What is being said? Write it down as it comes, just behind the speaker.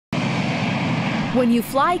When you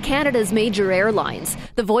fly Canada's major airlines,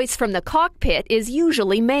 the voice from the cockpit is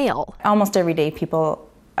usually male. Almost every day people,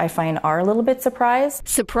 I find, are a little bit surprised.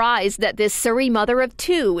 Surprised that this Surrey mother of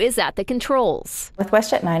two is at the controls. With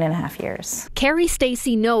Westjet, 9.5 years. Carrie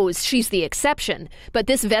Stacey knows she's the exception, but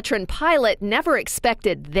this veteran pilot never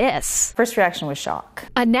expected this. First reaction was shock.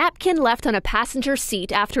 A napkin left on a passenger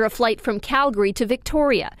seat after a flight from Calgary to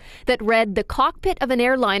Victoria that read, "The cockpit of an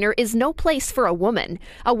airliner is no place for a woman.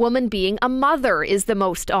 A woman being a mother is the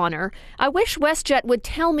most honor. I wish Westjet would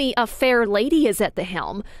tell me a fair lady is at the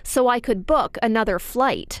helm so I could book another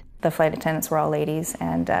flight." The flight attendants were all ladies,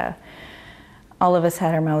 and all of us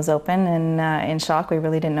had our mouths open and in shock. We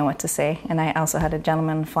really didn't know what to say. And I also had a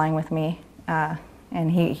gentleman flying with me,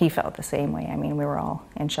 and he felt the same way. I mean, we were all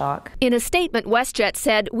in shock. In a statement, Westjet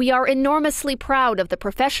said, "We are enormously proud of the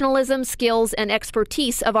professionalism, skills, and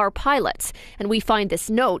expertise of our pilots, and we find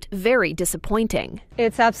this note very disappointing."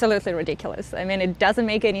 It's absolutely ridiculous. I mean, it doesn't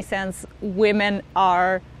make any sense. Women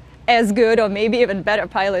are as good or maybe even better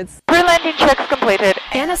pilots. Pre-landing checks completed.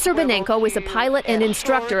 Anna Serbanenko is a pilot and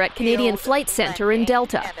instructor at Canadian Flight Centre in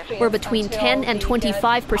Delta, where between 10 and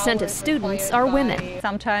 25% of students are women.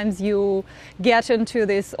 Sometimes you get into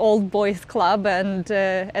this old boys club, and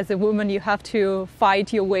as a woman you have to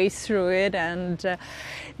fight your way through it, and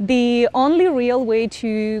the only real way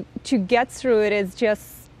to get through it is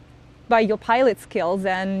just by your pilot skills,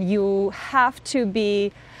 and you have to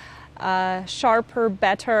be sharper,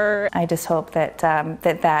 better. I just hope that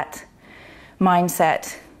that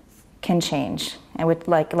mindset can change, and with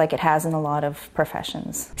like it has in a lot of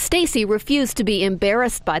professions. Stacey refused to be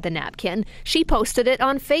embarrassed by the napkin. She posted it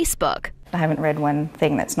on Facebook. I haven't read one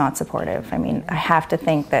thing that's not supportive. I mean, I have to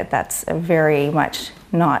think that that's a very much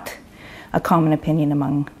not a common opinion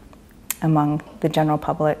among the general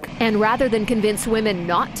public. And rather than convince women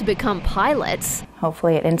not to become pilots,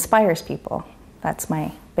 hopefully it inspires people. That's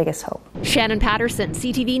my biggest hope. Shannon Patterson,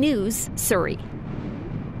 CTV News, Surrey.